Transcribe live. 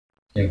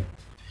Yuk.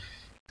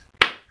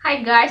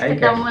 Hai guys, Hai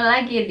ketemu guys.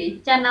 lagi di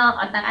channel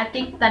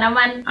otak-atik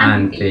tanaman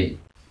Antik. antik.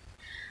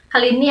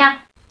 Kali ini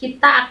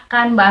kita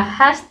akan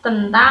bahas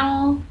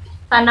tentang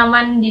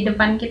tanaman di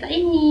depan kita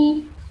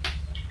ini.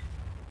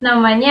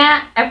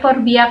 Namanya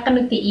Euphorbia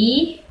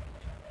Knuthii.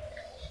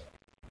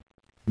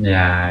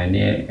 Ya,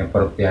 ini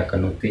Euphorbia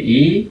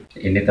Knuthii.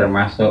 Ini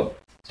termasuk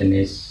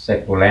jenis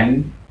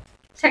sekulen.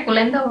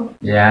 Sekulen tuh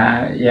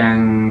Ya,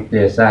 yang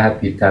biasa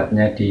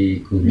habitatnya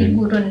di di gurun.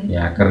 gurun.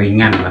 Ya,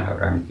 keringan lah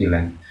orang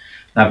bilang.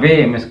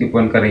 Tapi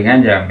meskipun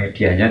keringan ya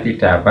medianya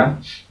tidak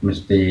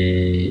mesti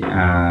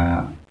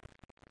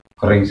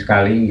kering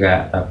sekali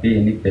enggak.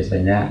 Tapi ini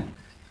biasanya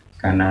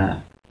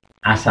karena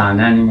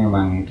asalnya ini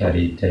memang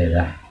dari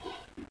daerah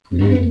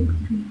gurun.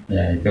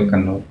 Ya, itu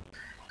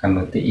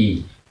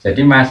Knuthii.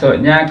 Jadi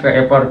masuknya ke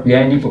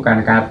Euphorbia ini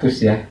bukan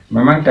kaktus ya.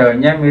 Memang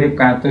daunnya mirip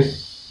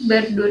kaktus.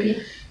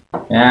 Berduri.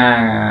 Ya,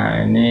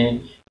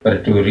 ini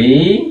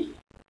berduri.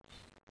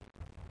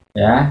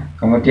 Ya,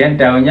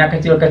 kemudian daunnya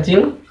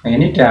kecil-kecil. Nah,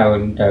 ini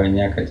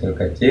daunnya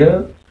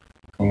kecil-kecil.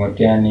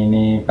 Kemudian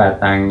ini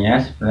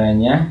batangnya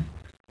sebenarnya.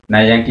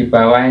 Nah, yang di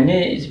bawah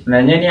ini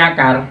sebenarnya ini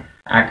akar.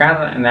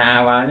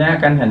 Nah awalnya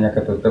kan hanya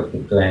ketutup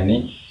gitu.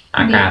 Ini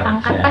akar.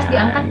 Diangkat, Ya, pas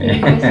diangkat ini. jadi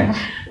besar.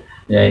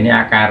 Ya, ini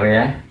akar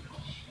ya.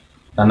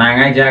 Tenang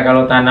aja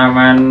kalau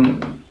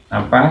tanaman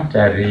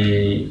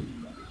dari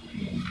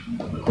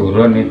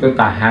gurun itu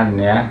tahan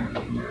ya,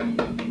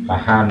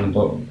 tahan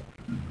untuk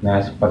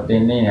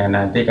seperti ini ya.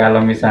 Nanti kalau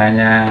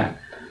misalnya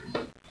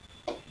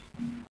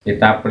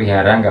kita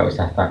pelihara nggak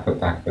usah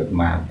takut-takut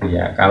mati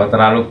ya. Kalau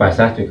terlalu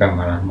basah juga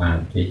malah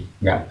mati,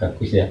 nggak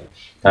bagus ya.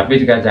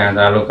 Tapi juga jangan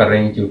terlalu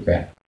kering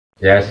juga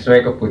ya,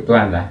 sesuai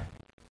kebutuhan lah.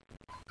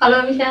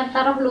 Kalau misalnya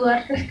taruh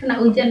luar terus kena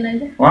hujan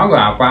aja. Wah,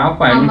 nggak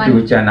apa-apa, ini Aman. di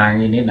hujan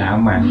angin ini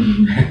aman.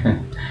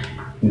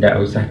 Nggak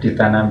usah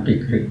ditanam di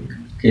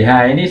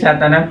GH. Ini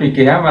saya tanam di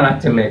GH malah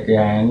jelek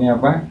ya. Ini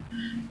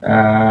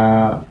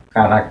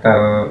karakter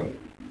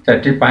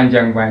jadi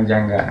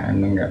panjang-panjang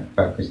nggak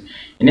bagus.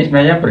 Ini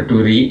sebenarnya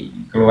berduri,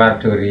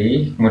 keluar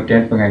duri,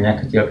 kemudian bunganya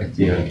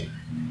kecil-kecil.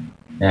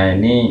 Ya,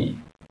 ini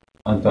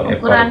untuk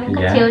Ukuran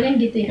Euphorbia. kecilnya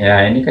gitu ya. Ya,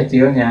 ini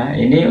kecilnya.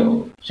 Ini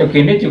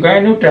segini juga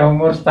ini udah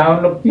umur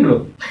setahun lebih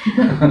loh.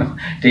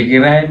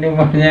 Dikira ini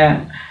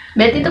umurnya.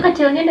 Berarti itu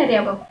kecilnya dari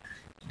apa?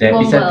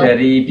 Bisa Bonggol.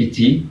 dari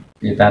biji.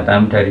 Kita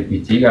tanam dari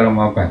biji kalau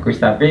mau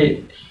bagus,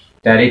 tapi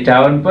dari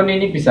daun pun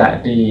ini bisa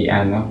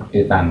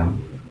ditanam.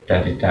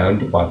 Dari daun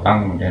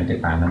dipotong kemudian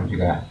ditanam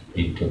juga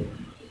hidup.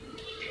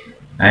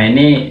 Nah,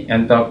 ini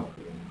untuk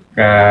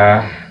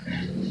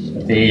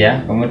seperti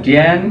ya.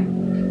 Kemudian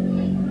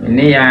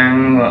ini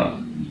yang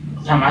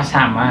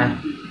sama-sama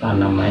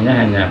tanamannya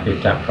hanya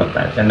beda pot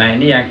aja. Nah,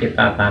 ini yang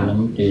kita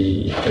tanam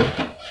di itu.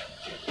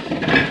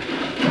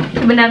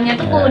 Sebenarnya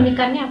tuh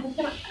keunikannya apa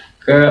sih, Pak?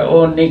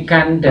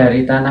 Keunikan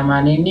dari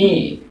tanaman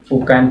ini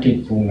bukan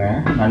di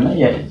bunga, mana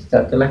ya,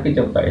 satu lagi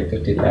coba itu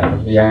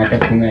ditaruh yang ada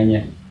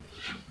bunganya,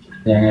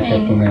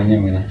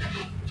 mana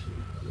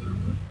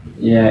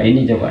ya,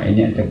 ini coba, ini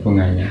ada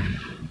bunganya.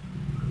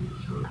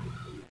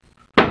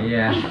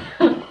 Iya.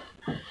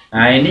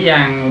 Nah, ini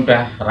yang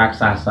udah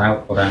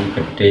raksasa, ukuran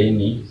gede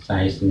ini,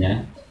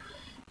 size-nya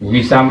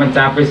bisa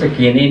mencapai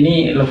segini, ini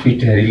lebih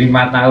dari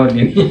 5 tahun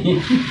ini.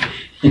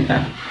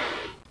 Ya.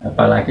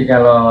 Apalagi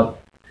kalau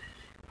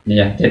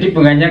ya, jadi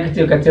bunganya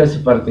kecil-kecil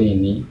seperti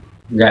ini,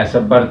 nggak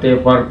seperti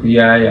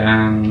Euphorbia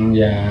yang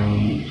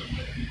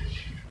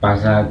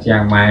pasal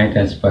Chiang Mai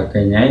dan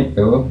sebagainya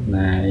itu.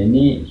 Nah,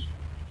 ini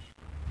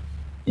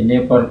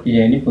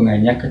Euphorbia ini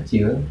bunganya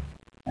kecil,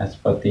 nah,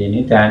 seperti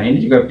ini, dan ini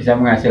juga bisa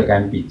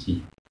menghasilkan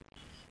biji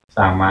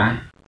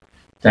sama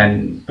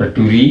dan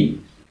berduri.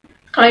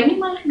 Kalau ini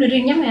malah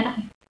durinya merah.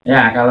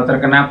 Ya, kalau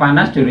terkena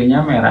panas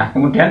durinya merah.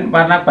 Kemudian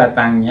warna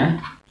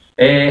batangnya,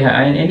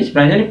 ini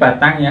sebenarnya ini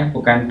batang ya,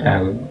 bukan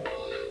daun.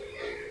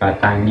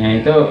 Batangnya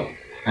itu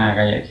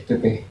kayak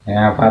gitu tuh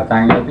ya,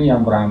 batangnya itu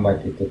yang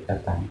merambat itu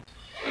batang.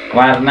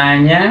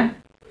 Warnanya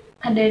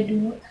Ada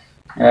dua.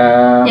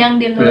 yang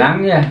di luar.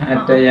 belang ya,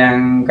 ada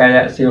yang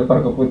kayak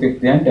silver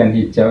keputih-putihan dan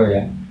hijau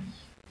ya.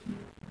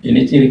 Ini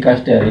ciri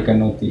khas dari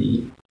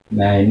Knuthii.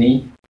 Nah,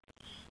 ini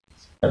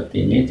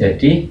seperti ini.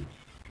 Jadi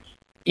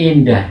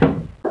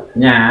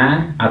indahnya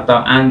atau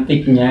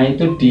antiknya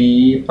itu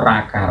di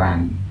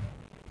perakaran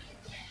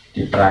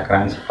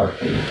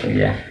seperti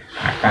itu ya,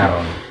 akar.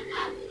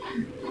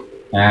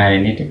 Nah,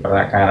 ini di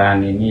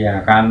perakaran ini ya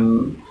kan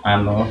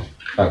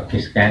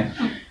bagus kan.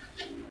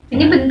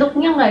 Ini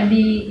bentuknya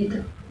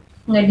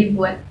nggak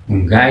dibuat.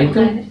 Enggak,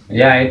 itu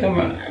ya, itu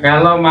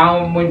kalau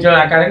mau muncul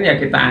akar ini ya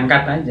kita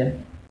angkat aja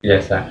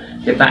biasa,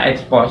 kita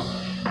expose,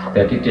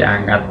 jadi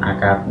diangkat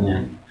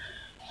akarnya.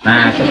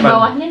 Nah, di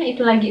bawahnya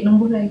itu lagi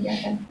numbuh lagi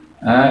akan.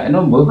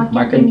 Numbuh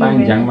makin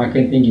panjang, ya.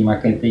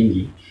 makin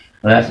tinggi.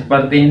 Nah,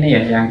 seperti ini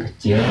ya, yang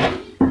kecil,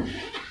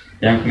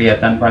 yang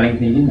kelihatan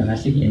paling tinggi mana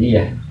sih ini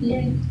ya?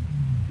 Iya.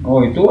 Oh,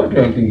 itu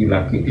ada yang tinggi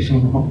lagi di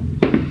sana.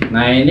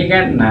 Nah, ini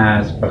kan,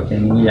 seperti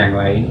ini yang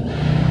lain.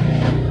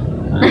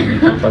 Nah, ini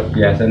tempat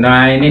biasa.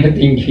 Nah, ini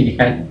tinggi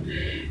kan.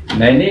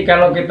 Nah, ini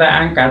kalau kita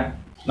angkat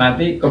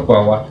nanti ke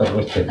bawah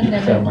terus, jadi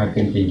bisa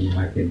makin tinggi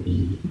makin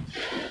tinggi.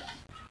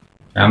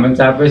 Nah,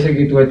 mencapai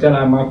segitu aja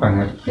lama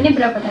banget. Ini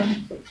berapa tadi?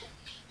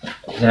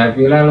 Saya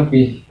kira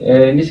lebih,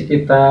 ini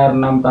sekitar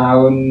 6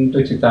 tahun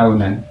 7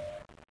 tahunan,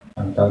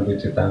 6 tahun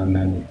 7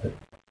 tahunan itu.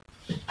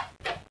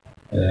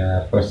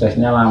 Ya,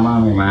 prosesnya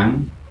lama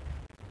memang.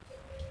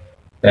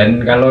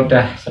 Dan kalau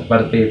udah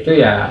seperti itu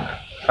ya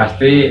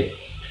pasti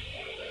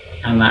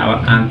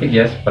anak antik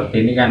ya,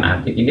 seperti ini kan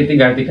antik. Ini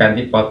tinggal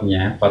diganti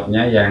potnya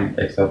yang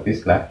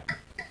eksotis lah.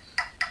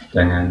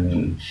 Jangan,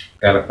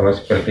 kalau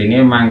seperti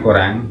ini memang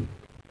kurang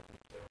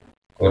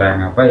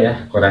apa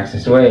ya, kurang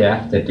sesuai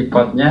ya. Jadi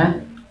potnya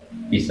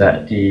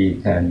bisa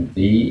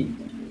diganti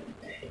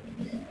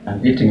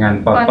nanti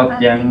dengan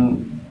pot-pot yang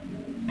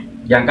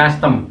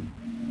custom.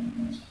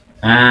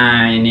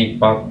 Nah, ini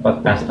pot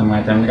custom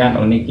macam kan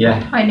unik ya.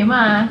 Oh, ini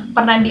mah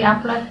pernah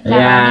diupload.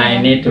 Ya,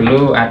 ini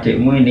dulu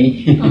adikmu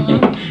ini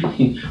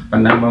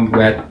pernah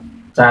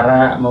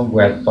cara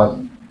membuat pot.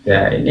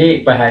 Ya,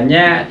 ini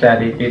bahannya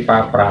dari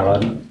pipa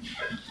pralon.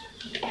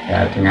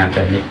 Ya, dengan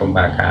teknik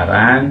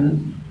pembakaran.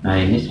 Nah,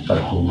 ini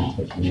seperti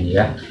ini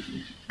ya.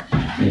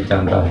 Ini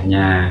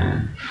contohnya.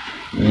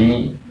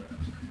 Ini.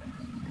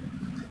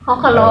 Oh,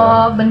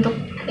 kalau bentuk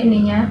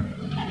ininya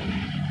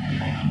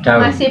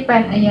daun. Masih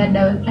pendek ya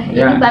daun.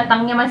 Ya. Ini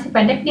batangnya masih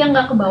pendek, dia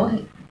nggak ke bawah.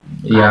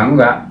 Iya,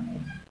 enggak.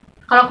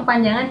 Kalau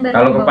kepanjangan baru.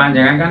 Kalau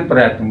kepanjangan kan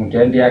berat,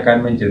 kemudian dia akan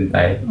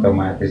menjuntai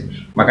otomatis.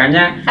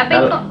 Makanya tapi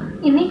kok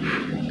ini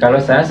kalau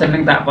saya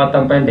sering tak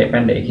potong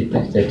pendek-pendek gitu,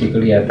 jadi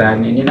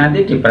kelihatan. Ini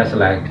nanti dipres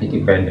lagi,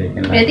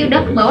 dipendekin lagi. Berarti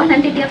udah ke bawah,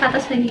 nanti dia ke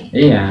atas lagi.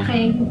 Iya.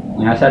 Kayak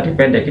gitu. Asal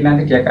dipendekin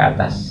nanti dia ke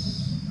atas.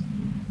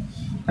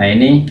 Nah,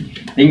 ini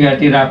tinggal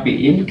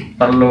dirapiin,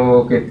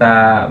 perlu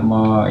kita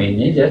mau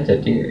ini ya,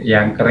 jadi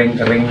yang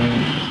kering-kering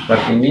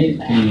seperti ini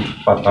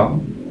dipotong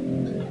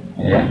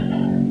ya,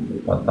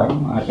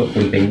 dipotong. Atau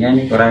guntingnya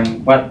ini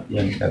kurang kuat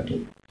yang satu.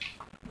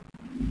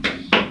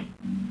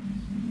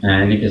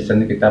 Nah, ini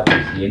biasanya kita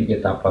bersihin,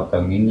 kita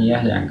potong ini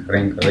ya yang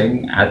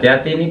kering-kering.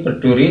 Hati-hati ini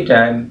berduri.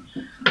 Dan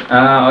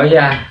oh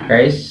ya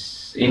guys,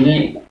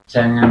 ini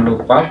jangan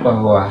lupa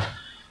bahwa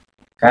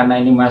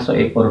karena ini masuk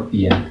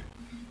ephorbia,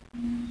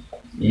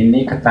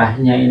 ini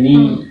getahnya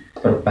ini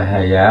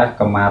berbahaya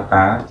ke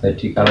mata.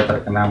 Jadi kalau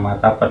terkena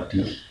mata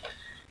pedih.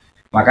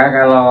 Maka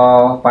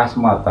kalau pas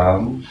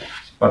motong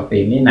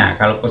seperti ini, nah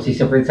kalau posisi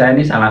seperti saya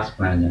ini salah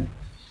sebenarnya.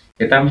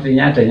 Kita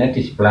mestinya adanya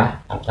di sebelah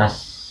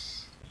atas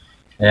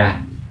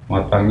ya,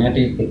 motongnya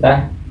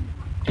kita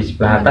di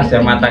sebelah atas ya,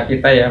 mata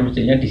kita ya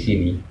mestinya di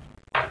sini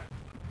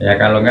ya,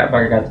 kalau nggak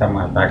pakai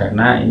kacamata,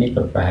 karena ini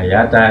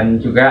berbahaya.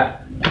 Dan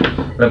juga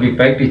lebih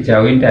baik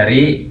dijauhin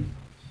dari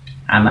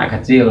anak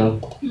kecil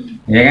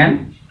ya kan,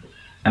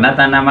 karena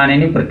tanaman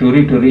ini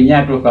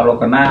berduri-durinya, aduh kalau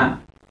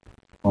kena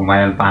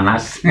lumayan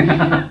panas.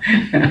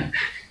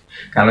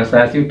 Kalau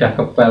saya sih udah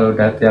kebal,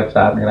 udah tiap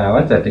saat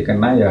ngerawat, jadi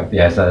kena ya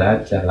biasa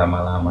saja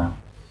lama-lama.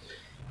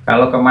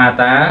 Kalau ke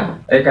mata,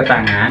 ke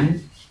tangan,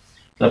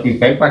 lebih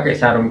baik pakai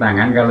sarung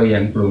tangan kalau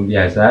yang belum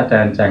biasa.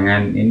 Dan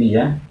jangan ini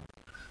ya,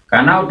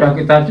 karena udah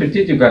kita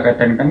cuci juga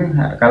kadang-kadang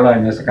kalau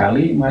hanya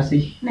sekali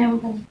masih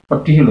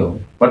pedih loh,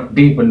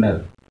 pedih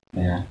bener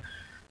ya.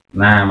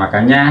 Nah,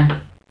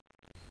 makanya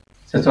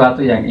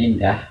sesuatu yang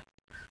indah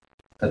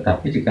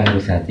tetapi juga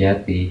harus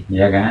hati-hati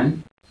ya kan.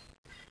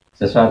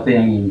 Sesuatu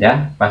yang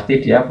indah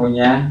pasti dia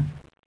punya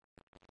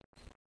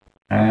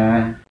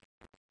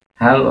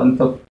hal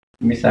untuk,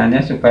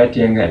 misalnya supaya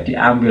dia nggak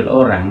diambil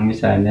orang,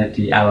 misalnya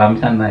di alam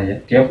sana ya,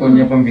 dia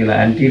punya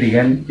pembelaan diri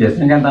kan.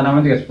 Biasanya kan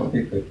tanaman juga seperti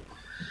itu,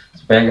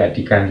 supaya nggak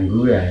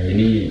diganggu ya.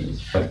 Ini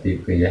seperti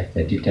itu ya.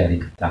 Jadi dari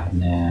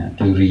getahnya,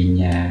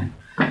 durinya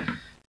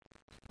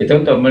itu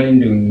untuk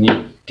melindungi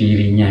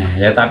dirinya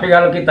ya. Tapi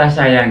kalau kita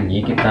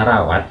sayangi, kita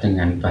rawat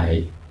dengan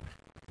baik,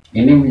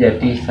 ini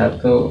menjadi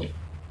satu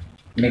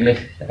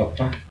milik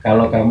apa.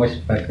 Kalau kamu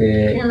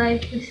sebagai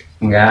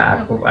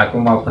enggak, aku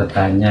mau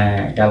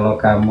bertanya, kalau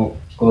kamu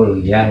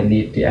kuliah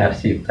ini di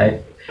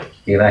arsitek,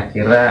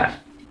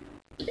 kira-kira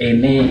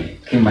ini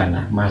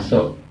gimana,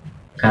 masuk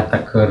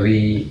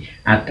kategori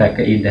ada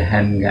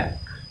keindahan enggak,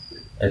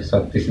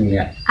 eksotis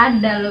enggak?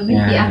 Ada,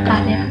 lebih di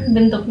akan ya,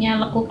 bentuknya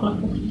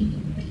lekuk-lekuk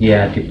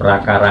ya, di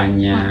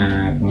perakarannya.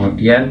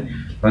 Kemudian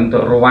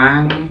untuk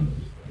ruang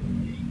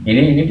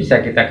ini bisa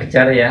kita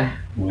kejar ya.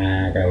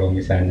 Nah, kalau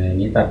misalnya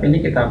ini, tapi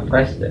ini kita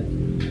press ya,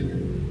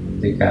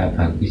 jika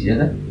bagus ya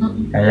kan?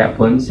 Kayak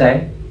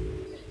bonsai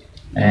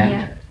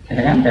ya,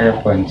 kan kayak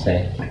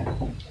bonsai.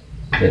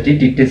 Jadi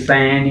di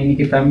desain ini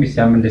kita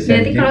bisa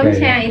mendesain. Jadi kalau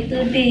misalnya ya, itu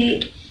di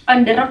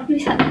on the rock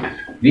bisa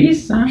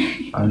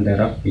on the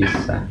rock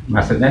bisa,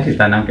 maksudnya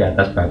ditanam di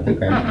atas batu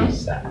kan,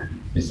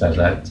 bisa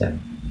saja.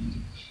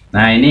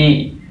 Nah,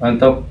 ini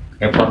untuk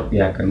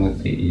Euphorbia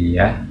Knuthii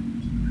ya,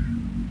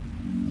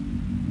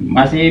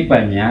 masih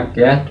banyak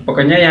ya.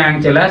 Pokoknya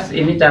yang jelas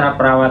ini cara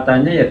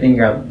perawatannya ya,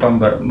 tinggal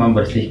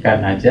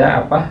membersihkan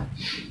aja apa,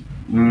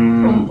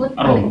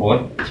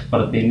 rumput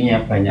seperti ini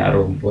ya, banyak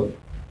rumput.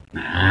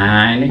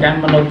 Nah, ini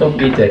kan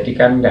menutupi, jadi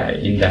kan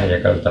nggak indah ya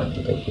kalau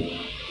tertutupi.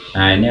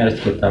 Nah, ini harus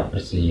kita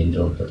bersihin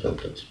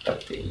rumput-rumput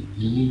seperti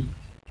ini.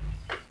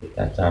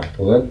 kita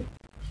cabut.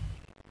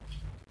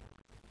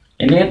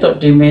 Ini untuk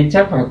di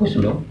meja bagus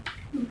loh.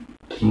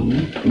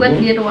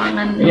 Buat di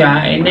ruangan.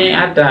 Ya, ini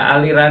ada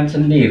aliran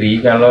sendiri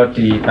kalau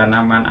di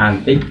tanaman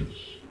antik.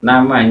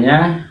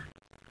 Namanya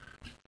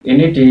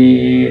ini di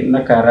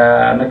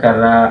negara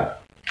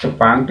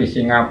Jepang, di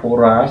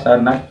Singapura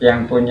sana,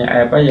 yang punya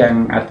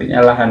yang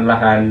artinya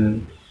lahan-lahan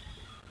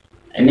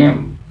ini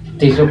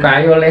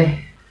disukai oleh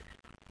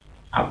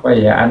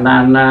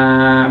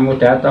anak-anak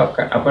muda atau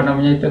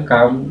itu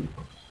kaum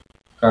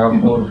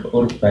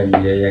urban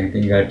ya, yang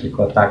tinggal di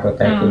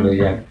kota-kota itu loh,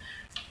 yang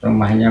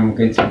rumahnya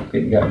mungkin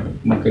sedikit, nggak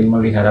mungkin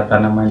melihara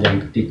tanaman yang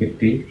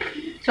gede-gede.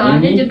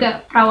 Soalnya ini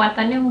juga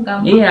perawatannya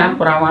gampang. Iya,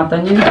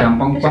 perawatannya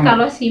gampang. Terus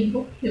kalau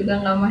sibuk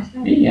juga nggak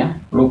masalah. Iya,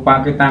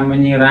 lupa kita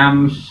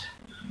menyiram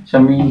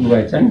seminggu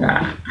aja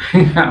nggak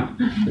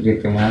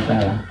begitu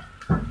masalah.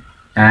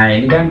 Nah,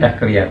 ini kan udah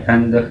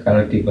kelihatan tuh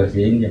kalau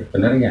dibersihin, ya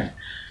bener nggak?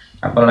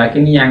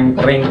 Apalagi ini yang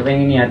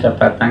kering-kering, ini ada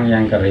batang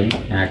yang kering.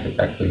 Nah,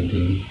 kita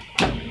gunting.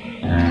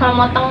 Nah, kalau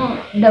motong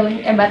daun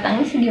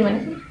batangnya sih gimana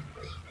sih?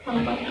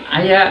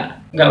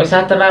 Nggak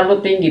usah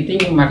terlalu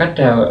tinggi-tinggi, maka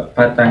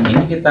batang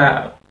ini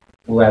kita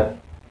buat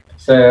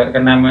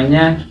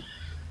namanya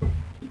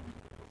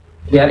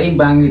biar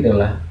imbang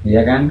gitulah,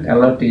 ya kan?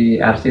 Kalau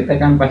di arsitek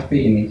kan pasti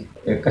ini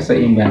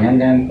keseimbangan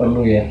kan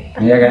perlu ya,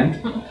 ya kan?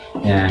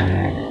 Ya,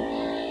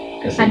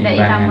 keseimbangan. Ada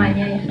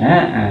iramanya ya.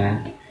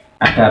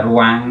 Ada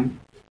ruang.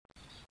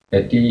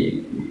 Jadi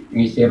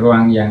ngisi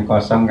ruang yang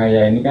kosong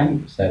kayak ini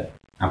kan bisa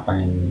apa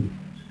ini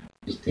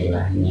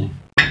istilahnya?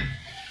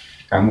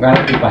 Kamu kan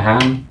lebih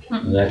paham,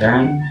 ya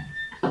kan?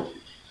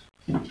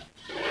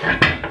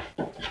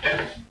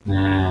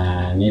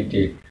 Nah, ini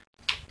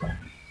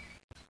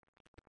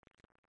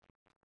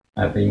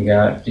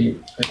tinggal di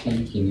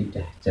sini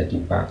dah jadi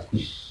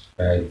bagus.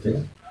 Nah,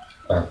 itu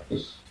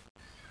bagus.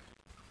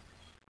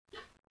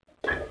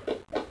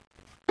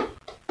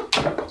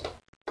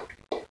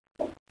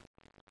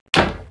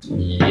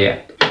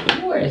 Iya,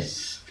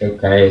 wes tuh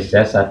guys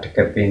ya, saya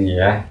deketin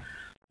ya.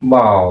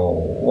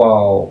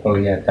 Wow,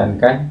 kelihatan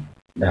kan?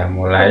 Udah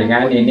mulai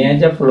kan? Ini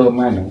aja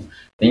belum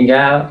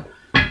tinggal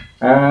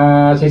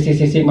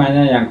sisi-sisi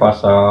mana yang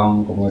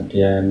kosong,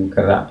 kemudian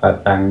gerak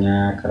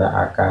batangnya, gerak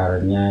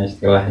akarnya,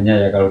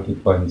 istilahnya ya kalau di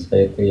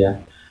bonsai itu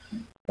ya,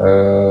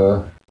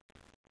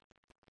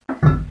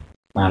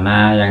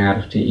 mana yang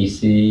harus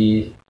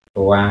diisi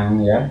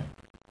ruang ya,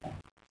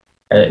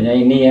 kayaknya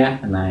ini ya.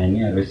 Nah,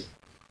 ini harus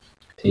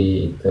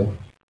di itu.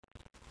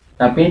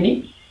 Tapi ini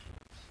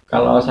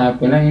kalau saya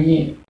bilang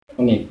ini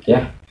unik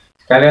ya.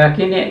 Sekali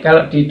lagi nih,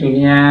 kalau di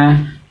dunia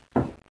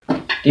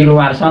di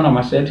luar sana,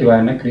 maksudnya di luar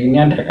negeri, ini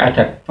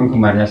ada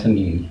penggemarnya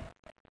sendiri.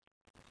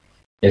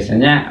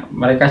 Biasanya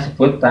mereka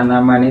sebut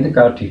tanaman itu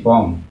kalau di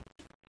form.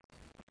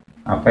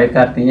 Apa itu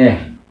artinya ya?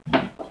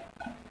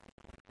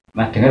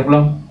 Nah, dengar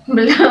belum?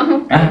 Belum.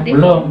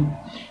 Belum.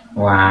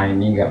 Wah,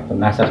 ini nggak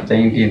pernah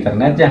searching di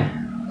internet ya.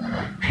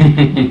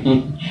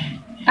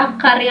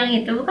 Akar yang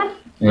itu bukan?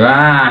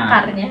 Wah,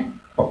 akarnya.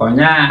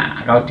 Pokoknya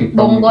kalau di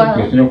form itu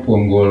biasanya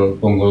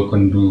bonggol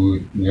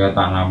gendut ya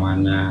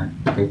tanamannya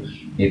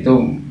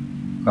itu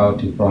kalau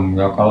di prom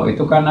ya. Kalau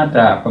itu kan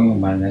ada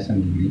penggemarnya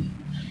sendiri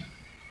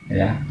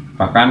ya,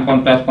 bahkan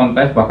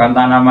kontes-kontes, bahkan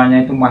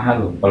tanamannya itu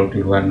mahal loh kalau di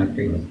luar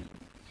negeri loh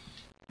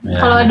ya.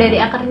 Kalau dari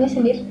akarnya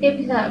sendiri dia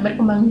bisa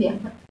berkembang biak.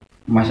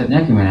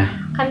 Maksudnya gimana?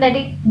 Kan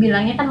tadi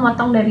bilangnya kan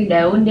motong dari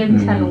daun dia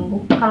bisa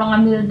numbuh. Kalau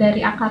ngambil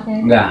dari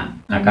akarnya enggak,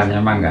 akarnya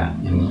mah enggak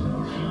ini.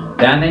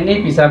 Dan ini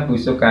bisa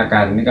busuk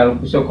akar, ini kalau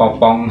busuk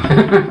kopong.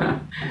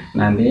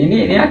 Nanti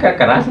ini agak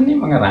keras, ini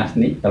mengeras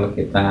nih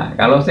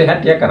kalau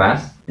sehat dia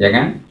keras ya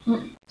kan.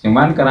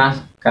 Cuman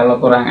keras kalau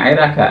kurang air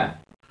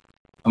agak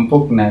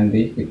empuk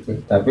nanti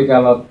gitu. Tapi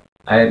kalau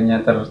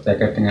airnya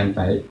terjaga dengan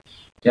baik,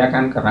 dia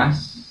akan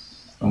keras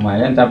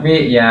lumayan.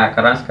 Tapi ya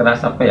keras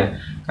apa ya?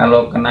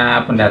 Kalau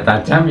kena benda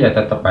tajam ya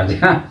tetap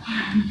aja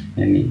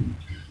ini.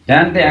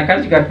 Dan di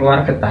akar juga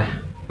keluar getah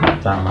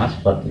sama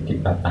seperti di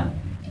batang.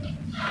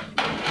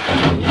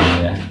 Seperti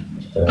ini ya.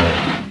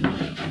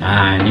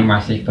 Nah, ini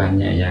masih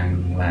banyak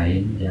yang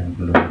lain yang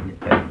belum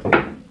kita itu.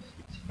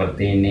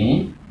 Seperti ini.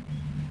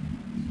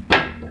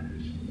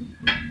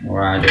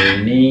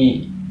 Waduh,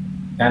 ini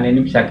kan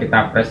ini bisa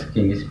kita press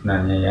gini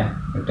sebenarnya ya,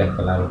 udah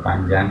terlalu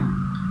panjang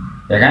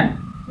ya kan?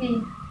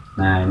 Iya.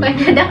 Nah,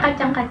 ini ada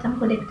kacang-kacang,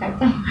 kulit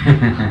kacang.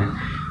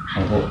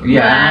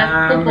 Iya,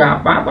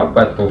 nggak apa-apa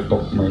buat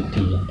pupuk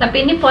media.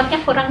 Tapi ini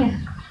potnya kurang ya?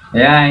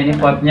 Ya, ini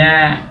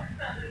potnya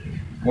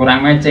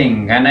kurang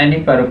matching karena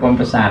ini baru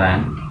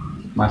pembesaran,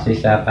 masih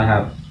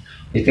tahap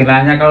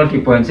istilahnya kalau di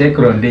bonsai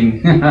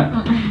grounding.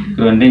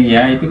 Grounding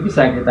ya, itu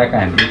bisa kita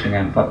ganti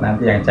dengan pot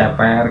nanti yang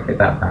caper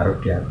kita taruh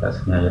di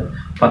atasnya ya.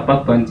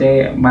 Pot-pot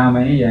bonsai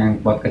mama ini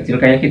yang pot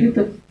kecil kayak gitu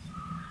tuh.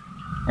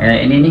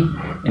 Ini nih,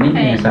 ini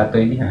yang satu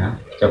ini ya.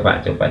 Coba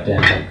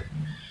diangkat.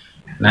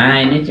 Nah,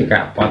 ini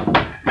juga pot.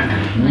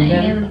 Nah, ini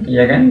kan,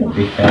 iya kan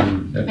lebih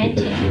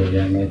kecil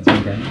ya, matching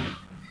kan.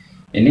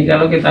 Ini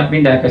kalau kita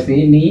pindah ke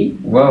sini,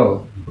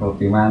 wow,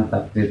 lebih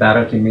mantap.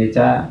 Ditaruh di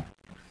meja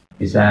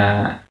bisa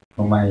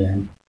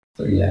lumayan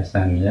untuk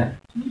hiasan ya.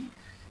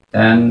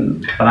 dan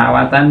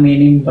perawatan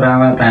minim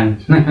perawatan.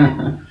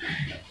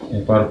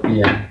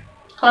 Euphorbia.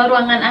 Kalau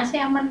ruangan AC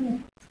aman nggak?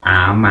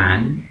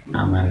 Aman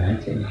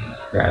aja,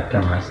 nggak ada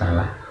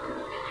masalah.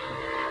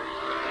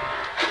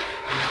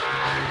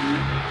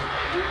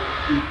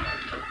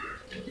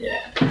 Ya,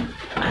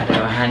 ada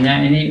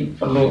bahannya, ini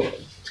perlu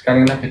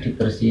sekali lagi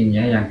dibersihin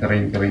ya, yang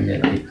kering-kering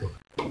kayak gitu.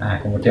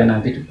 Nah, kemudian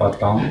nanti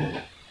dipotong.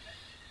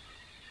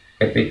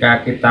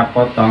 Ketika kita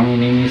potong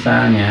ini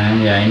misalnya,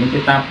 ya ini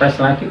kita press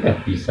lagi udah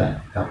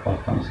bisa kita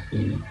potong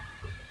segini.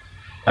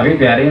 Tapi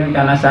biarin,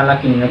 karena saya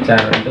lagi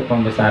ngejar untuk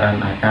pembesaran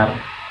akar.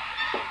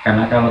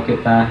 Karena kalau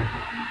kita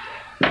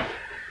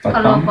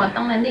Kalau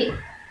potong nanti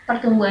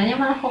pertumbuhannya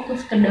malah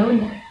fokus ke daun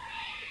ya?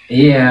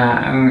 Iya,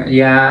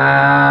 ya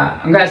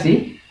enggak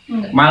sih.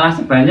 Enggak. Malah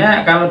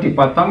sebenarnya kalau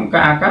dipotong ke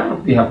akar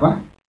lebih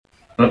apa?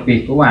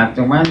 Lebih kuat.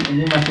 Cuman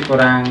ini masih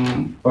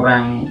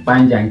kurang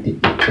panjang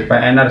dikit.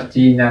 Supaya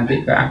energi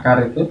nanti ke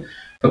akar itu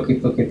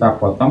begitu kita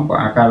potong ke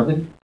akar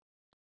itu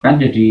kan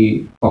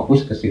jadi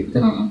fokus ke situ.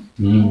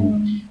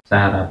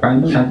 Saya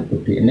harapkan itu nanti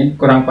gede. Ini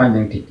kurang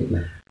panjang dikit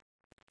lah.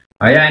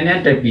 Oh ya, ini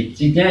ada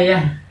bijinya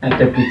ya,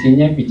 ada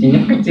bijinya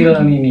kecil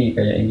nih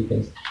kayak ini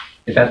guys.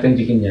 Kita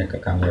tunjukin ya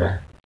ke kamera.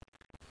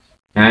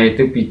 Nah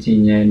itu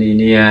bijinya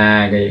ini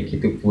ya, kayak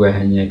gitu,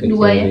 buahnya kecil.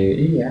 Dua ya?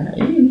 Iya,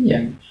 ini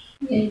yang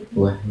Ya, itu.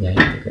 buahnya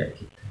itu kayak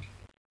gitu.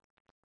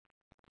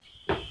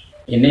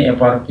 Ini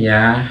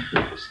Euphorbia,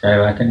 sekali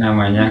lagi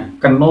namanya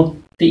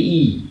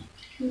Knuthii.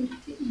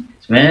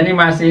 Sebenarnya ini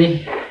masih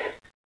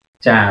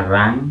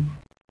jarang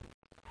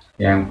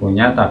yang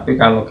punya, tapi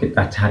kalau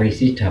kita cari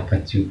sih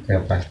dapat juga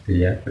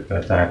pasti ya,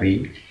 kita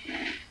cari.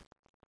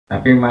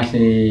 Tapi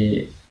masih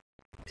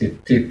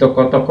di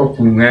toko-toko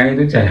bunga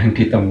itu jarang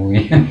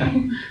ditemui.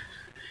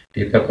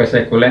 Di toko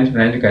sekulen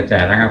sebenarnya juga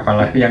jarang,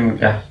 apalagi yang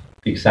udah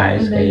big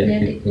size kayak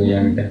gitu,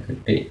 yang udah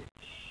gede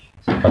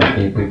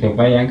seperti itu.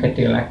 Coba yang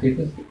gede lagi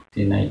tuh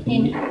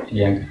dinaikin,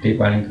 yang gede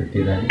paling gede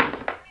tadi,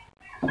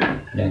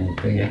 yang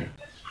itu ya.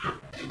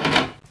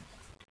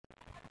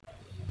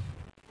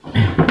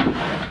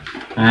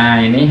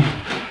 Nah ini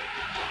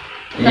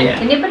iya.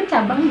 Ini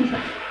bercabang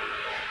bisa?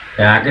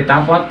 Ya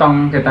kita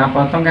potong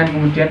kan,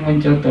 kemudian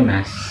muncul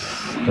tunas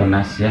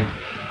ya.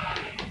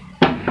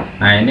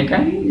 Nah ini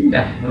kan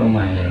udah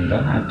lumayan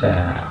tuh, ada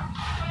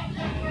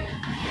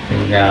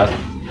tinggal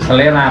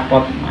selera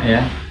pot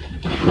ya.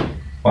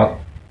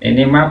 Pot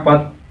ini mah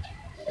pot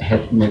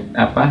handmade,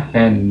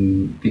 hand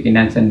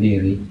bikinan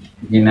sendiri,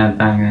 bikinan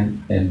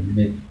tangan,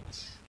 handmade.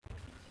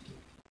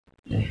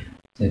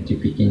 Jadi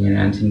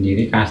bikinan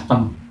sendiri,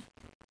 custom.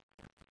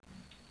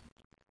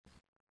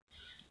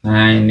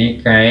 Nah ini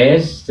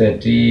guys,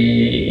 jadi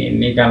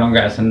ini kalau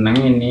nggak seneng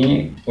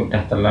ini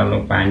udah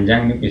terlalu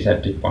panjang, ini bisa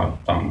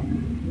dipotong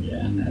ya,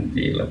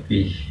 nanti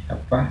lebih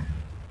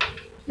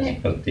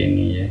seperti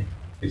ini ya,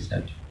 bisa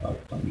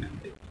dipotong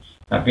nanti.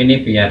 Tapi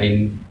ini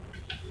biarin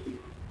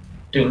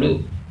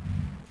dulu.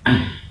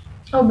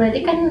 Oh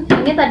berarti kan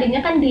ini tadinya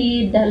kan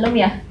di dalam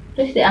ya,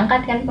 terus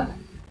diangkat kan Pak?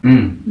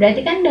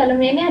 Berarti kan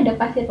dalamnya ini ada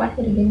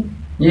pasir-pasir gini.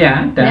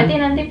 Iya. Berarti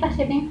nanti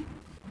pasirnya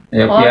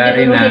ya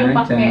biarin aja.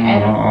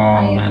 Air.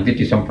 Nanti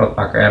disemprot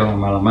pakai air,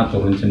 lama-lama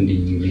turun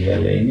sendiri ya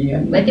ini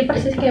kan. Berarti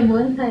persis kayak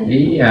bonsai.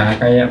 Iya,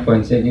 kayak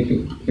bonsai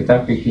gitu.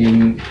 Kita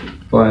bikin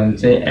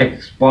bonsai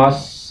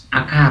expose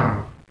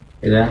akar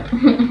ya.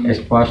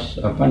 Expose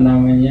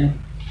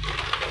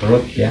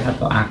root ya,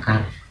 atau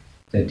akar.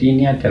 Jadi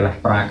ini adalah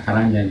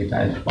perakaran yang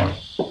kita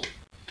expose.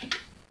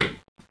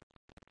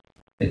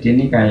 Jadi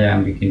ini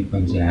kayak bikin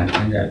bonsai,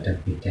 nggak ada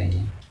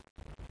bedanya.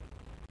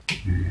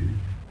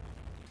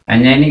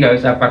 Hanya ini nggak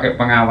usah pakai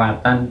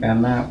pengawatan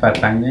karena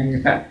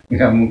batangnya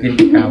nggak mungkin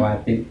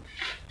dikawatin,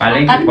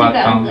 paling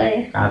dipotong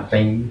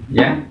cutting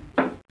ya.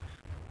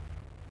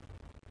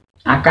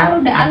 Akar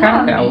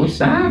nggak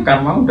usah,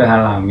 akar mau udah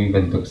alami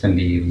bentuk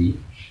sendiri.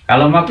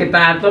 Kalau mau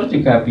kita atur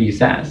juga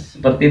bisa,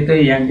 seperti itu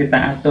yang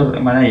kita atur.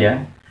 Mana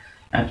ya,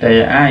 ada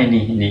ya,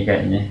 ini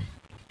kayaknya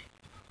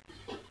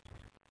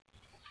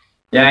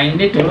ya,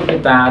 ini dulu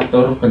kita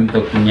atur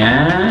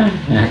bentuknya.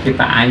 Nah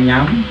kita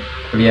anyam,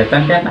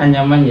 kelihatan kan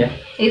anyaman ya.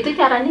 Itu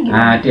caranya gimana?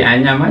 Nah,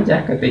 dianyam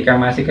aja, ketika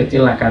masih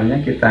kecil akarnya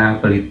kita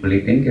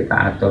belit-belitin, kita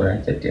atur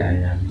aja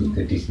dianyam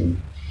gitu di sini.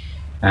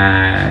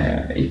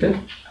 Nah, itu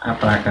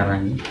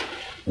akarnya,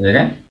 ya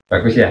kan?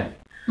 Bagus ya?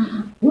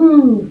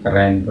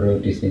 Keren bro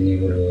di sini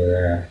bro.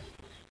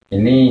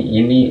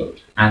 Ini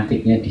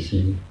antiknya di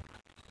sini.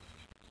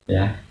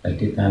 Ya,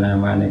 tadi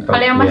tanaman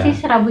kalau yang masih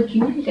serabut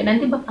gini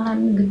nanti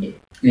bakalan gede.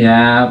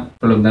 Ya,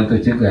 belum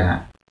tentu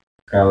juga.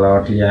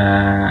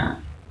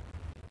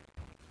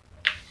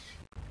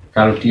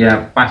 Kalau dia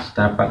pas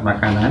dapat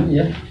makanan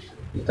ya,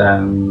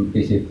 dan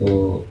di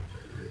situ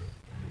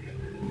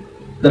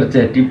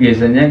terjadi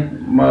biasanya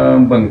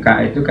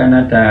membengkak itu kan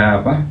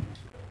ada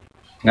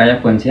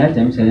kayak bonsai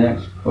aja misalnya,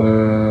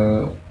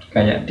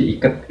 kayak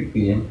diikat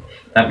gitu ya.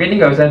 Tapi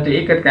ini nggak usah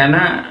diikat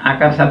karena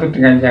akar satu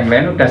dengan yang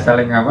lain udah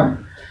saling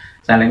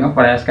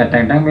ngepres.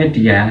 Kadang-kadang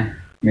media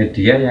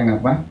yang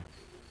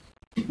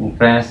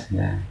ngepres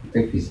ya,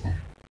 itu bisa.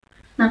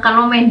 Nah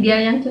kalau media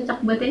yang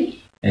cocok buat ini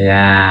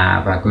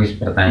Ya, bagus,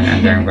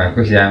 pertanyaan yang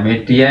bagus ya.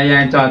 Media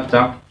yang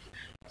cocok,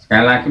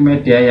 sekali lagi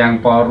media yang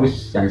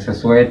porus, yang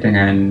sesuai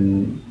dengan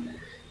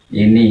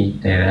ini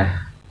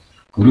daerah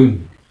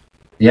gurun.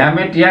 Ya,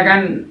 media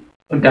kan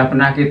udah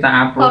pernah kita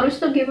upload. Porus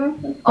tuh gimana?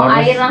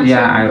 Porus, Air langsung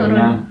ya, turun.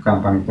 airnya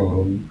gampang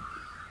turun.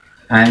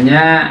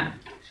 Hanya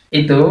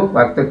itu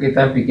waktu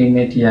kita bikin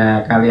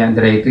media Kalian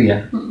itu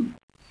ya,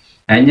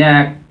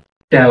 hanya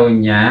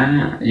daunnya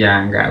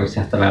ya nggak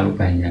usah terlalu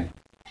banyak,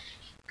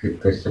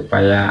 gitu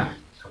supaya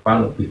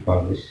lebih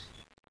porus.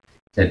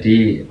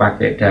 Jadi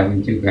pakai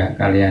daun juga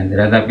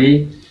Kaliandra,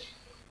 tapi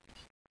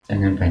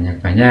jangan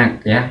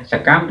banyak-banyak ya,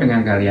 sekam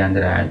dengan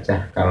Kaliandra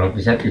aja, kalau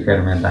bisa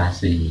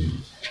difermentasi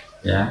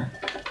ya.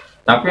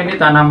 Tapi ini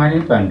tanaman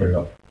ini bandel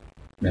loh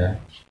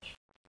ya,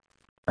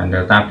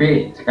 bandel.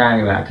 Tapi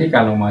sekali lagi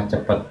kalau mau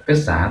cepat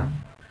besar,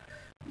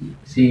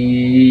 si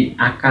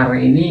akar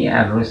ini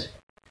harus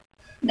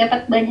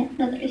dapat banyak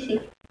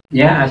nutrisi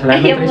ya,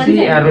 selain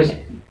nutrisi harus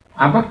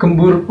apa,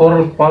 gembur,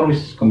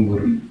 porus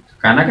gembur,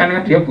 karena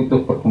kan dia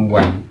butuh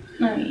pertumbuhan.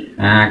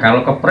 Nah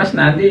kalau kepres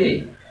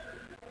nanti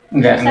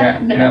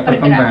nggak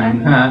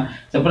berkembang. Nah,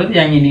 seperti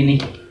yang ini nih,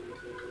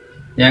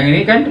 yang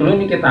ini kan dulu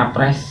nih kita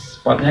pres,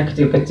 potnya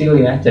kecil-kecil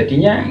ya,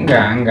 jadinya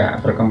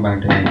nggak berkembang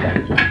dengan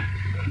baik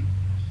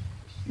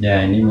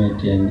ya. Ini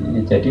media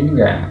ini jadi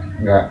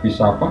nggak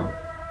bisa apa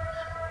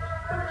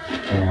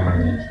ya,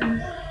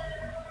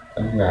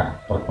 nggak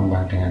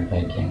berkembang dengan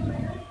baik. Yang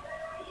ini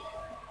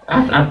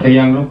ada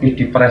yang lebih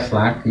dipres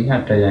lagi,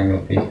 ada yang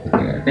lebih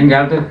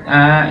tinggal tuh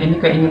ini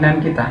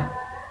keinginan kita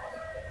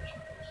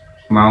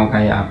mau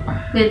kayak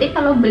apa. Berarti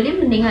kalau beli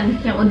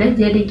mendingan yang udah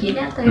jadi gini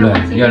atau yang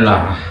masih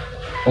iyalah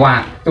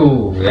waktu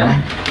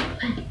ya,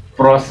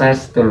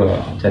 proses tuh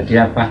loh. Jadi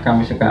apa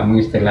kamu suka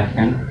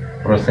mengistilahkan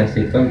proses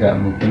itu, nggak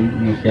mungkin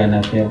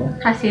mengkhianati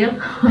apa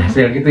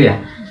hasil gitu ya.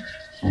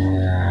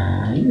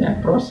 Iya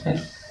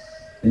proses,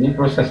 ini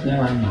prosesnya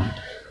lama.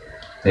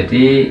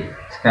 Jadi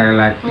sekali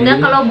lagi enggak,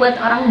 kalau buat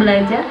orang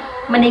belajar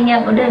mending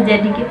yang udah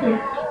jadi gitu ya.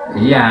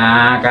 Iya,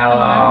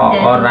 kalau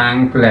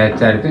orang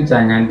belajar itu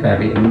jangan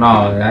dari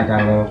nol ya.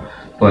 Kalau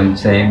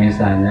bonsai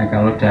misalnya,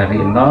 kalau dari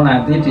nol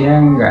nanti dia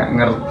nggak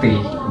ngerti,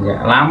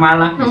 nggak lama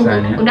lah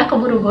misalnya. Udah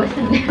keburu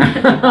bosan.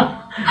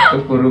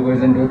 Keburu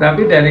bosan dulu.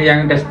 Tapi dari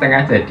yang udah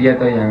setengah jadi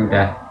atau yang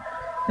udah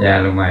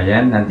ya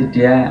lumayan, nanti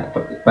dia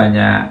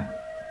banyak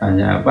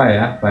apa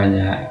ya,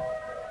 banyak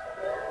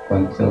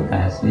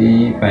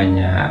konsultasi,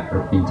 banyak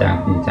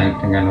berbincang-bincang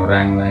dengan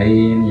orang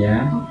lain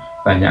ya,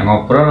 banyak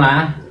ngobrol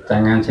lah,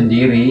 jangan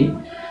sendiri.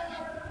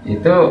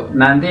 Itu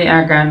nanti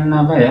akan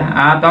apa ya,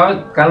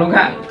 atau kalau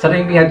nggak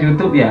sering lihat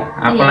YouTube ya,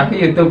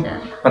 apalagi YouTube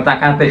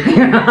petak-atik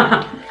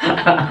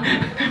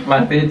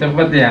pasti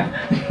cepet ya.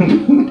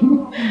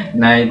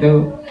 Nah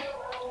itu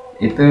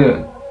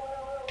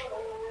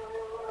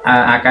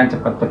akan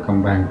cepat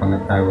berkembang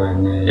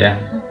pengetahuannya ya,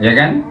 ya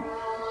kan.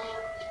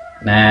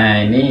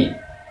 Nah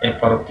ini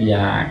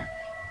ephorbia,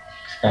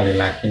 sekali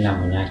lagi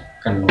namanya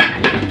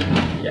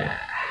Knuthii ya.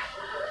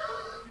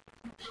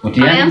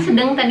 Kemudian yang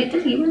sedang tadi tuh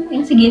gimana?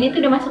 Yang segini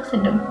tuh udah masuk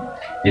sedang.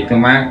 Itu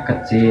mah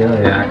kecil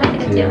ya,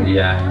 kecil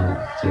ya,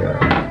 kecil.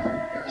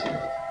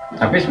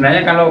 Tapi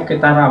sebenarnya kalau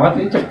kita rawat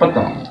ini cepet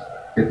dong.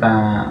 Kita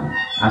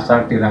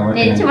asal dirawat.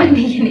 Jadi cuma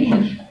begini.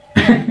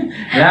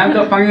 Nah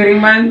untuk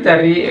pengiriman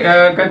dari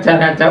ke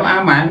jarak jauh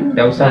aman,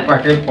 nggak usah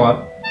pakai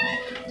pot.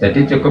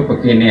 Jadi cukup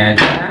begini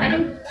aja,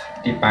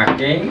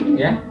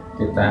 dipacking ya,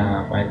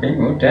 kita packing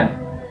udah,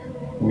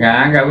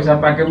 nggak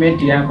usah pakai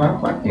media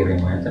apa-apa, kirim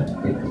aja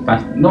gitu.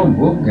 Pas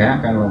nunggu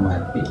nggak kalau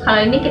mati.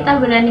 Kalau ini kita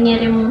berani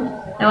ngirim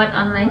lewat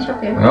online shop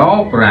ya?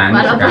 Oh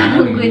berani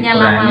sekali,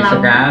 berani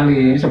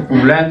sekali,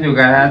 sebulan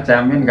juga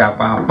jamin nggak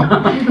apa-apa.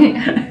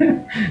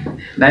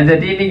 Nah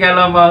jadi ini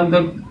kalau mau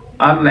untuk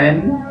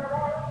online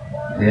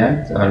ya,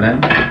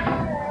 online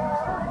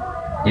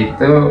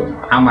itu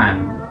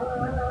aman.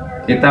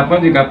 Kita pun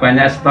juga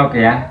banyak stok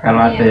ya,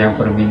 kalau ada yang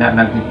berminat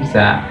nanti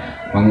bisa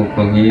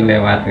menghubungi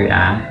lewat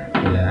WA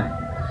ya.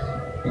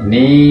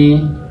 Ini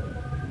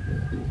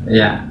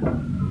ya,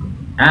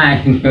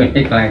 ini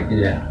unik lagi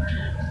ya.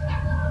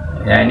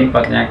 Ya ini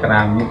potnya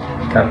keramik,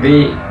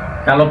 tapi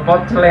kalau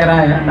pot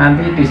selera ya,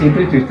 nanti di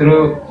situ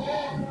justru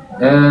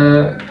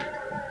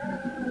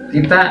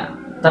kita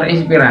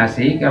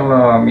terinspirasi.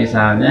 Kalau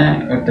misalnya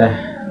udah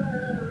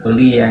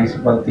beli yang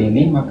seperti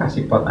ini, mau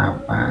kasih pot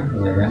apa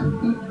ya kan.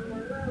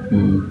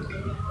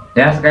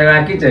 Ya sekali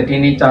lagi, jadi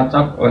ini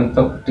cocok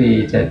untuk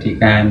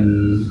dijadikan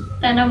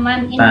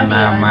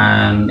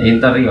tanaman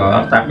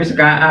interior, tapi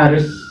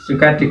harus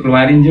juga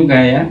dikeluarin juga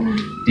ya,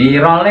 di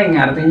rolling,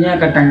 artinya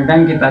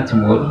kadang-kadang kita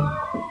jemur,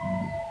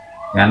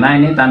 karena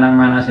ini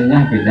tanaman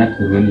aslinya habisnya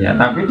gurun ya,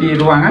 tapi di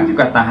ruangan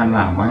juga tahan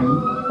lama,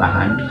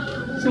 tahan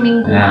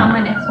seminggu ya.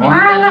 Aman ya,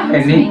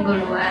 seminggu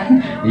luar.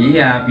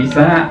 Iya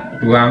bisa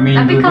 2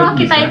 minggu. Tapi kalau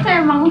kita bisa. Itu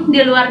emang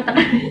di luar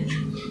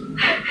terus.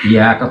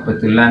 Ya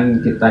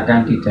kebetulan kita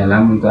kan di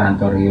dalam untuk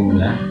antorium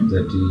ya,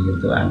 jadi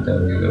untuk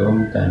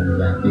antorium dan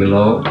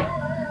kilo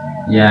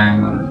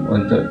yang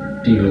untuk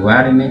di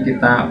luar ini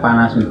kita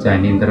panas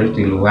hujanin terus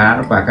di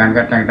luar, bahkan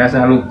kadang-kadang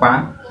saya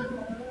lupa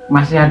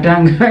masih ada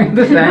enggak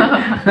itu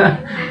saya.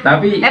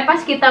 Tapi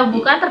pas kita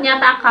buka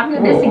ternyata akarnya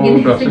udah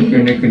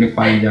segini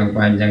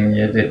panjang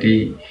ya,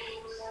 jadi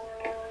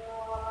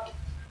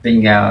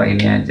tinggal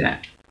ini aja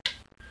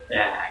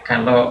ya.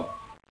 Kalau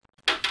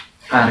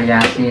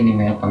variasi ini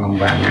ya,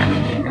 pengembangan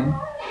ya kan,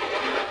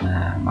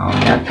 nah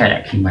maunya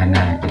kayak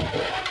gimana gitu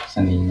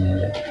seninya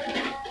ya.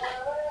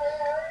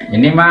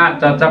 Ini mah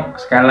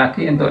cocok sekali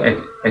lagi untuk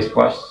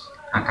ekspos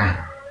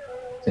akar.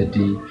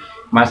 Jadi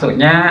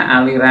masuknya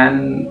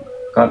aliran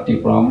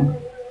diplom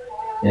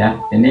ya,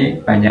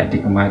 ini banyak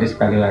digemari.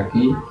 Sekali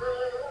lagi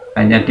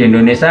hanya di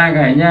Indonesia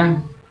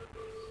kayaknya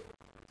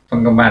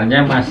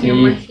penggemarnya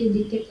masih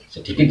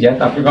sedikit ya,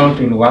 tapi kalau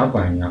di luar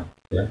banyak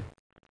ya,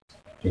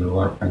 di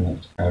luar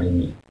banyak sekali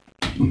ini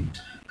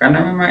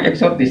karena memang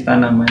eksotis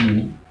tanaman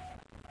ini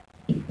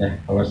ya.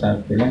 Kalau saya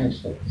bilang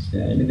eksotis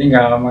ya, ini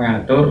tinggal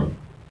mengatur,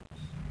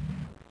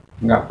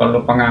 nggak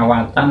perlu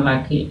pengawatan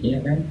lagi ya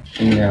kan,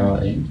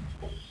 tinggal ini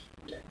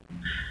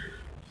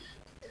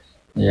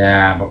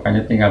ya,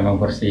 pokoknya tinggal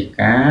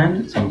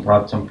membersihkan,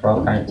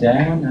 semprot-semprot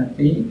aja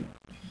nanti.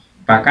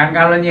 Bahkan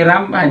kalau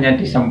nyiram hanya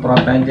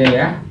disemprot aja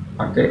ya,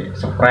 pakai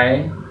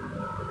spray.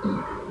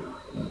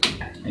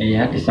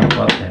 Iya,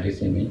 disemprot dari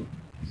sini,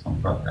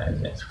 semprot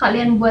aja.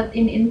 Sekalian buat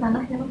iniin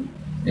tanahnya.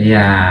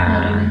 Iya,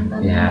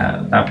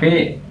 ya.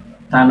 Tapi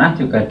tanah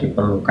juga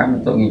diperlukan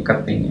untuk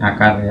ngikat ini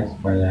akar ya,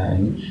 supaya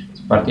ini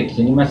seperti di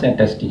sini masih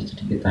ada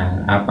sedikit-sedikit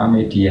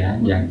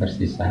media yang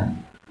tersisa.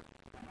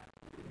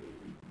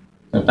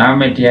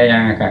 Terutama media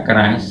yang agak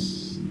keras,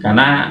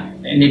 karena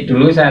ini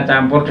dulu saya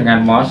campur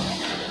dengan moss.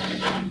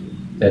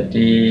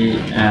 Jadi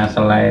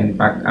selain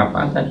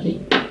tadi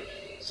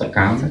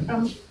sekam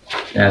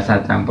ya,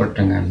 saya campur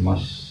dengan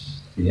moss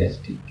dia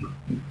sedikit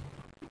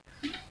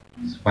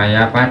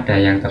supaya pada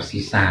yang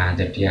tersisa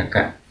jadi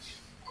agak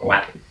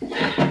kuat.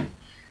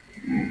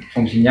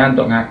 Fungsinya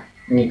untuk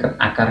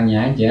ngikat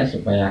akarnya aja,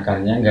 supaya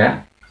akarnya enggak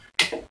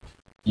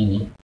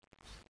ini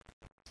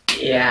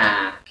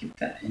ya.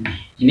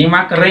 Ini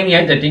mah kering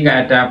ya, jadi nggak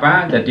ada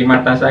apa, jadi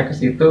mata saya ke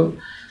situ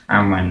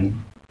aman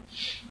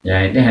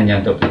ya. Ini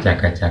hanya untuk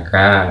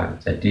berjaga-jaga,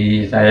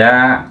 jadi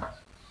saya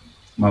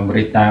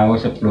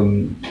memberitahu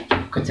sebelum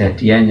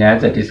kejadian ya.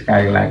 Jadi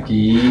sekali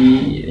lagi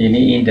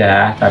ini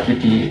indah, tapi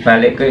di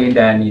balik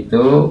keindahan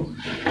itu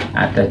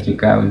ada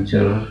juga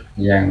unsur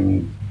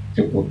yang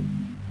cukup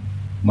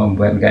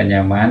membuat nggak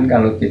nyaman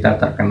kalau kita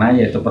terkena,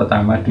 yaitu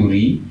pertama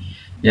duri,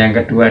 yang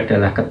kedua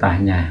adalah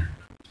getahnya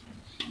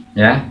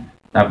ya.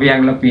 Tapi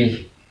yang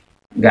lebih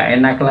nggak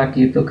enak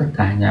lagi itu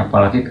getahnya,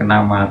 apalagi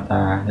kena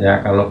mata ya.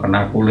 Kalau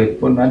kena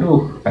kulit pun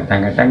aduh,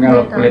 kadang-kadang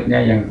kalau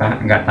kulitnya yang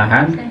nggak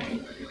tahan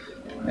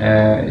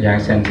yang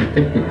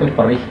sensitif itu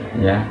perih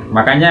ya.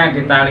 Makanya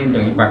kita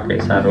lindungi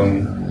pakai sarung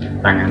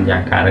tangan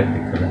yang karet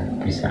gitu lah,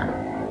 bisa.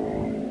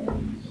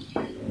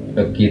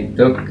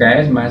 Begitu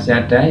guys.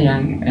 Masih ada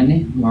yang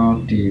ini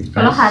mau dibahas?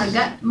 Kalau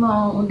harga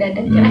mau udah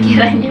ada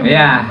kira-kiranya?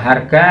 Ya,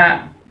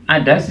 harga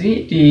ada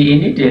sih di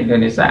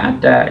Indonesia,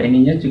 ada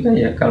ininya juga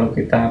ya. Kalau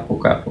kita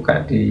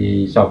buka-buka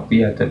di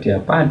Shopee atau di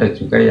apa, ada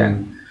juga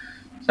yang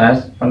saya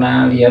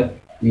pernah lihat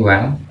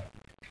jual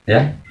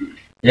ya.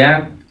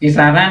 Ya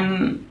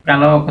kisaran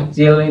kalau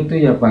kecil itu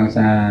ya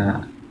bangsa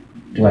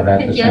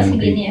 200-an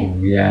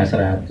ribu ya,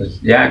 100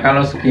 ya.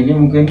 Kalau segini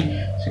mungkin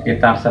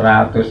sekitar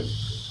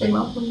 150.000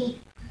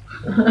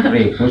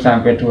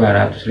 sampai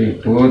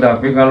 200.000.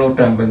 Tapi kalau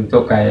udah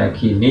bentuk kayak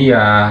gini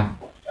ya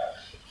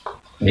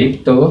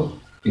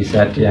itu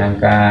bisa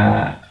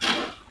diangkat,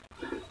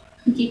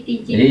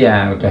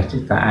 iya udah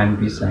jutaan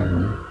bisa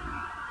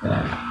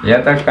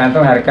ya.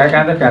 Tergantung harga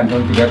kan,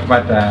 tergantung juga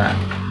kepada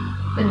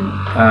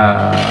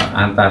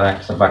antara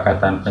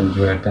kesepakatan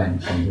penjual dan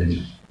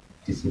pembeli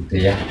di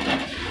situ ya.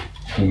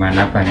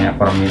 Dimana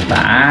banyak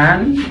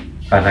permintaan,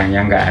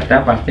 barangnya nggak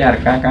ada, pasti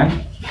harga kan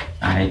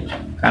naik.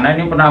 Karena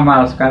ini pernah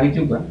mahal sekali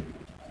juga,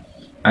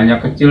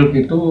 hanya kecil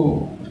gitu.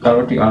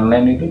 Kalau di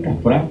online itu udah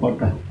berapa,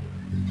 udah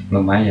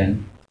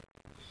lumayan.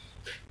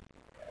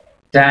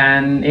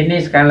 Dan ini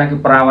sekali lagi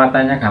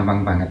perawatannya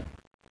gampang banget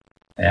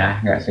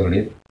ya, nggak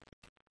sulit.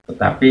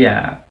 Tetapi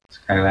ya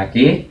sekali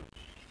lagi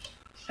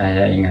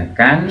saya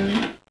ingatkan,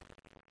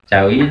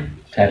 jauhi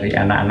dari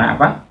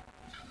anak-anak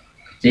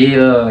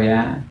kecil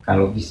ya,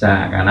 kalau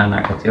bisa, karena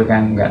anak kecil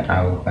kan nggak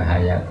tahu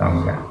bahaya atau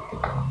enggak.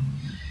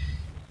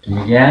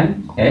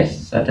 Demikian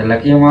guys. Ada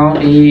lagi yang mau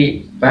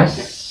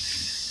dibahas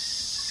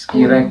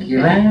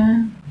kira-kira?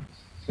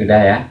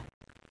 Sudah ya?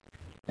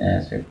 Ya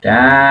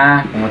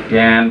sudah.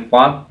 Kemudian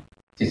pot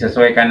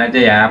disesuaikan aja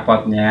ya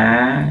potnya.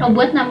 Oh,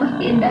 buat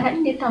nambah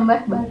keindahan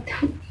ditambah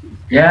batu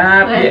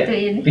ya.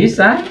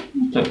 Bisa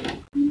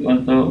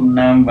untuk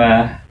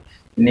menambah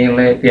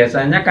nilai.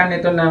 Biasanya kan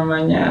itu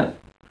namanya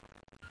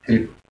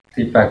di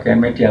bagian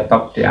media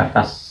top, di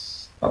atas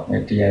top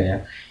media ya,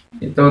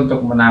 itu untuk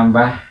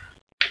menambah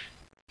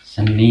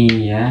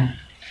seni ya.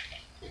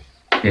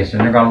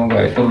 Biasanya kalau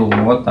enggak itu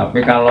lumut, tapi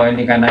kalau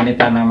ini karena ini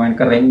tanaman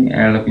kering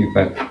lebih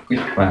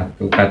bagus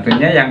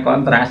batunya yang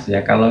kontras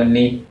ya. Kalau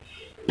ini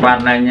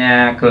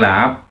warnanya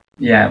gelap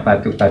ya,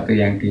 batu-batu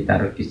yang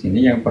ditaruh di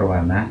sini yang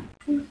berwarna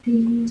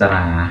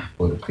cerah,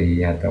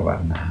 putih atau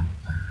warna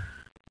apa.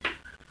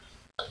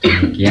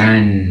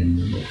 Demikian,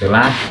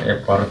 itulah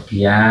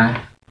ephorbia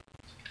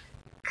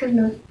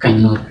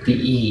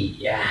Knuthii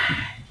ya.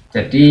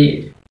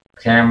 Jadi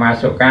saya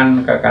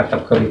masukkan ke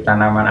kategori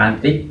tanaman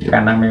antik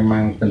karena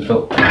memang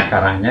bentuk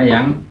akarnya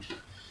yang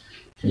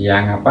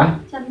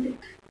apa? Cantik.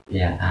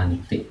 Ya,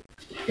 antik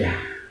ya.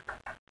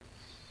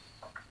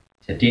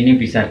 Jadi ini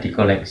bisa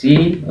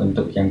dikoleksi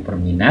untuk yang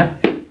berminat.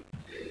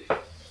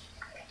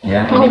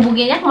 Ya.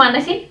 Menghubunginya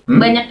kemana sih?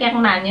 Banyak yang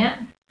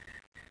nanya.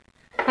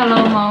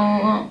 Kalau mau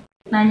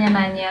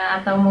nanya-nanya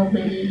atau mau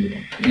beli.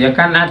 Ya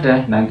kan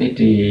ada nanti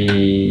di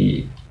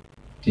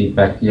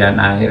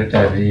bagian akhir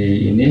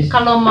dari ini.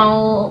 Kalau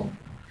mau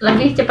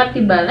lebih cepat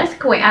dibalas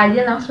ke WA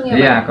aja langsung ya.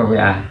 Iya, ke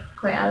WA.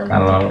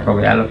 Kalau ke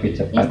WA lebih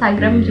cepat.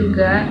 Instagram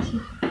juga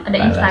ada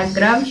balas.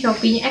 Instagram,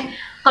 Shopee-nya.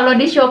 Kalau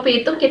di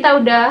Shopee itu kita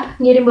udah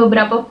ngirim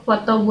beberapa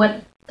foto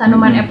buat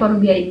tanaman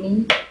ephorbia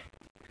ini.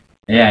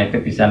 Ya,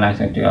 itu bisa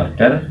langsung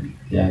diorder.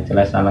 Yang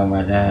jelas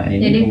alamatnya ini.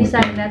 Jadi bisa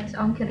gratis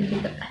ongkir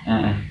juga.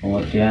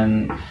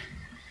 Kemudian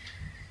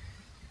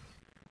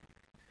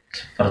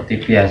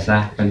seperti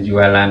biasa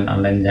penjualan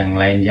online yang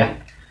lain ya.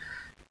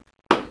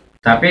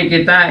 Tapi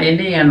kita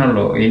ini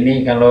ini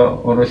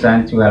kalau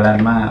urusan jualan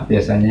mah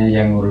biasanya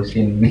yang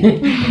ngurusin.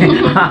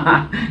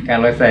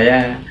 Kalau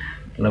saya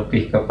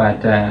lebih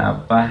kepada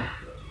apa?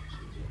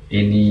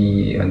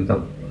 Ini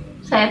untuk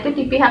saya tuh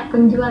di pihak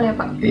penjual ya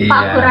Pak. Iya.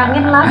 Pak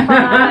kurangin lah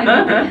Pak.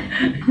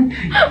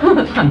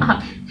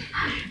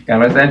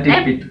 Kalau saya di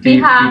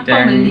pihak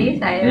bidang pembeli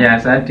saya. Ya,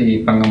 saya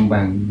di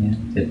pengembangnya.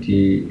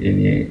 Jadi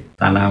ini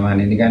tanaman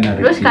ini kan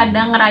harus. Terus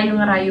kadang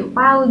ngerayu-ngerayu,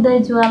 Pak udah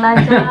jual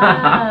aja.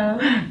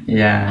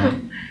 Ya,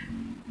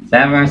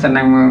 saya memang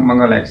senang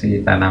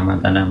mengoleksi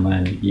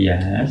tanaman-tanaman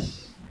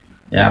hias.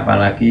 Ya,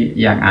 apalagi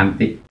yang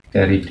antik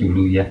dari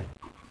dulu ya.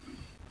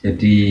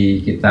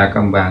 Jadi kita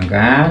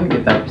kembangkan,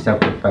 kita bisa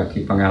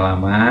berbagi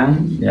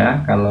pengalaman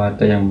ya. Kalau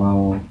ada yang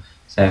mau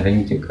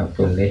sharing juga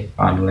boleh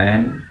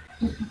online.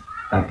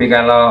 Tapi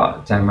kalau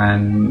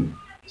zaman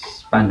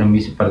pandemi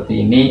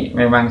seperti ini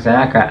memang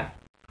saya agak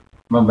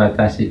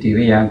membatasi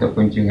diri ya untuk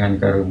kunjungan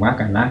ke rumah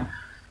karena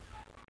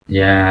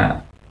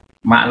ya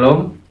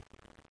maklum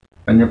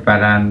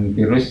penyebaran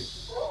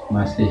virus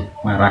masih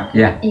marak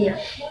ya. Iya.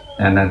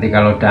 Dan nanti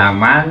kalau udah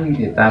aman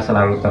kita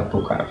selalu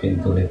terbuka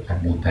pintu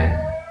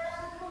lebar-lebar.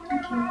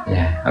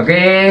 Ya,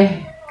 oke.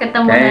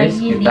 Ketemu guys,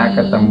 lagi kita di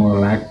ketemu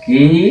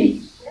lagi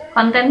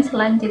konten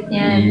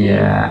selanjutnya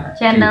iya, di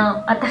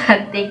channel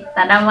Antik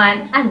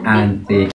Tanaman Antik.